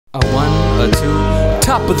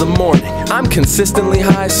Top of the morning, I'm consistently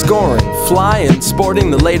high scoring, flying,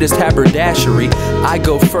 sporting the latest haberdashery. I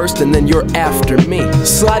go first and then you're after me.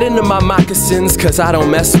 Slide into my moccasins cause I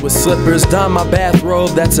don't mess with slippers. Don my bathrobe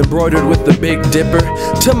that's embroidered with the Big Dipper.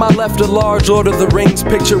 To my left a large Lord of the Rings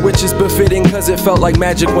picture, which is befitting cause it felt like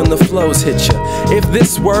magic when the flows hit ya. If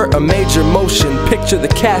this were a major motion picture, the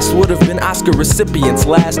cast would have been Oscar recipients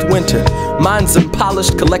last winter. Mine's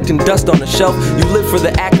unpolished, collecting dust on a shelf. You live for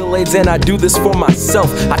the accolades and I do this for myself.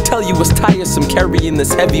 I tell you it's tiresome carrying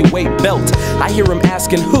this heavyweight belt. I hear him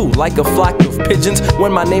asking who, like a flock of pigeons.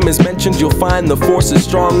 When my name is mentioned, you'll find the force is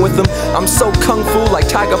strong with them. I'm so kung fu like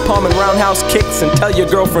Tiger Palm and roundhouse kicks. And tell your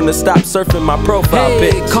girlfriend to stop surfing my profile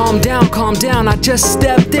pics. Hey, calm down, I just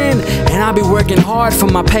stepped in. And I'll be working hard for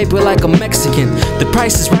my paper like a Mexican. The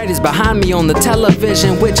Price is Right is behind me on the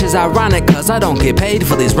television, which is ironic cause I don't get paid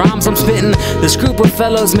for these rhymes I'm spitting. This group of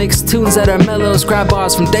fellows makes tunes that are mellow, grab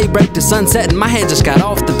bars from daybreak to sunset, and my head just got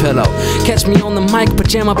off the pillow. Catch me on the mic,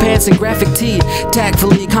 pajama pants and graphic tee,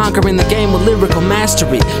 tactfully conquering the game with lyrical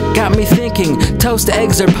mastery. Got me thinking, toast,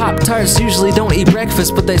 eggs, or Pop-Tarts. Usually don't eat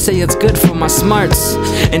breakfast, but they say it's good for my smarts.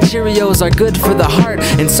 And Cheerios are good for the heart,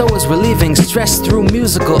 and so is relieving stress through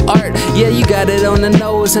musical art. Yeah, you got it on the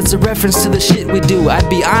nose, that's a reference to the shit we do. I'd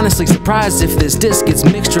be honestly surprised if this disc gets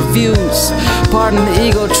mixed reviews. Pardon the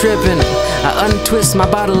ego tripping, I untwist my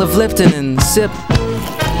bottle of Lipton and sip.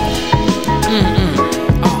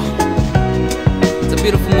 Oh, it's a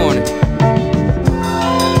beautiful morning.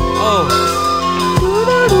 Oh.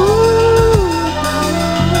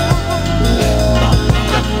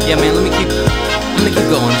 Yeah, man, let me keep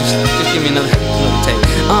going. Just give me another take.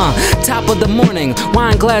 Top of the morning,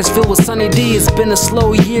 wine glass filled with Sunny D. It's been a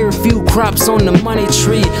slow year, few crops on the money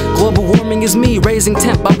tree. Global warming is me, raising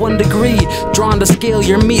temp by 1 degree. Drawn to scale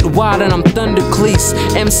your meat wide and I'm thunder cleese.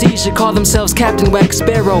 MCs should call themselves Captain Wax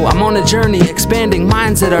Sparrow. I'm on a journey, expanding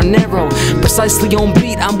minds that are narrow. Precisely on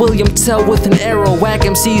beat, I'm William Tell with an arrow. Whack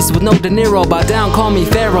MCs with no De Niro, bow down, call me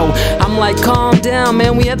Pharaoh. I'm like, calm down,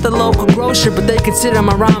 man, we at the local grocer, but they consider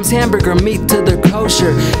my rhymes hamburger meat to their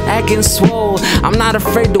kosher. Acting swole, I'm not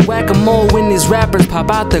afraid to whack a mole when these rappers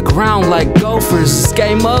pop out the ground like gophers. It's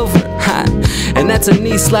game over, and that's a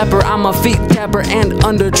knee slapper. I'm a feet tapper and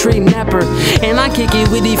under tree napper. And I kick it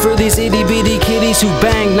witty for these itty bitty kitties who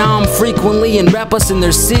bang Nom frequently and rap us in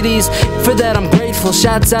their cities. For that I'm grateful,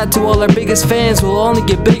 shouts out to all our biggest fans who'll only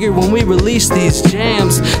get bigger when we release these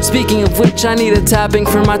jams. Speaking of which, I need a topping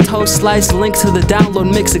for my toast slice. Link to the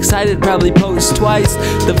download mix, excited, probably post twice.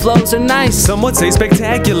 The flows are nice, some would say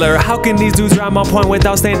spectacular. How can these dudes rhyme on point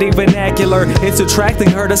without standing vernacular? It's attracting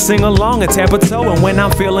her to sing along and tap a toe. And when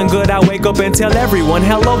I'm feeling good, I wake up and tell everyone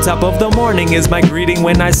hello. Top of the morning is my greeting.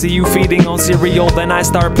 When I see you feeding on cereal, then I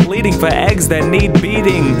start pleading for eggs that need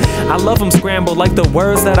beating. I love them scrambled like the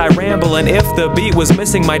words that I ramble. And if the beat was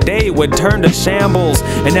missing, my day would turn to shambles.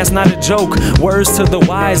 And that's not a joke, words to the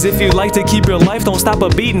wise. If you like to keep your life, don't stop a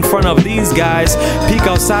beat in front of these guys. Peek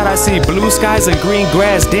outside, I see blue skies and green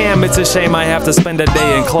grass. Damn, it's a shame I have to spend a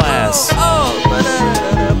day in class.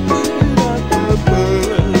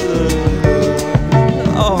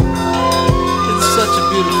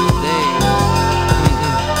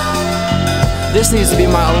 This needs to be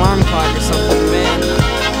my alarm clock or something, man.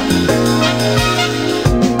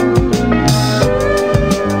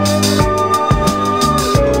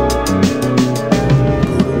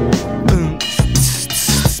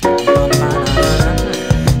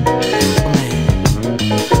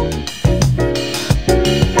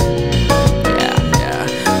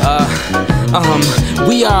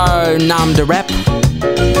 We are Nom de Rap,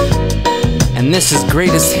 and this is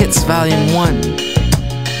Greatest Hits Volume 1.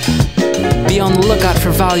 Be on the lookout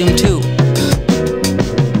for Volume 2.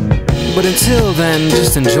 But until then,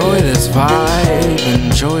 just enjoy this vibe,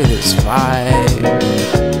 enjoy this vibe.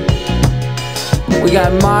 We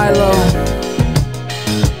got Milo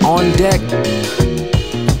on deck,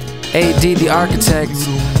 AD the Architect,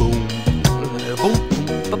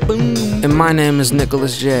 and my name is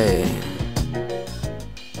Nicholas J.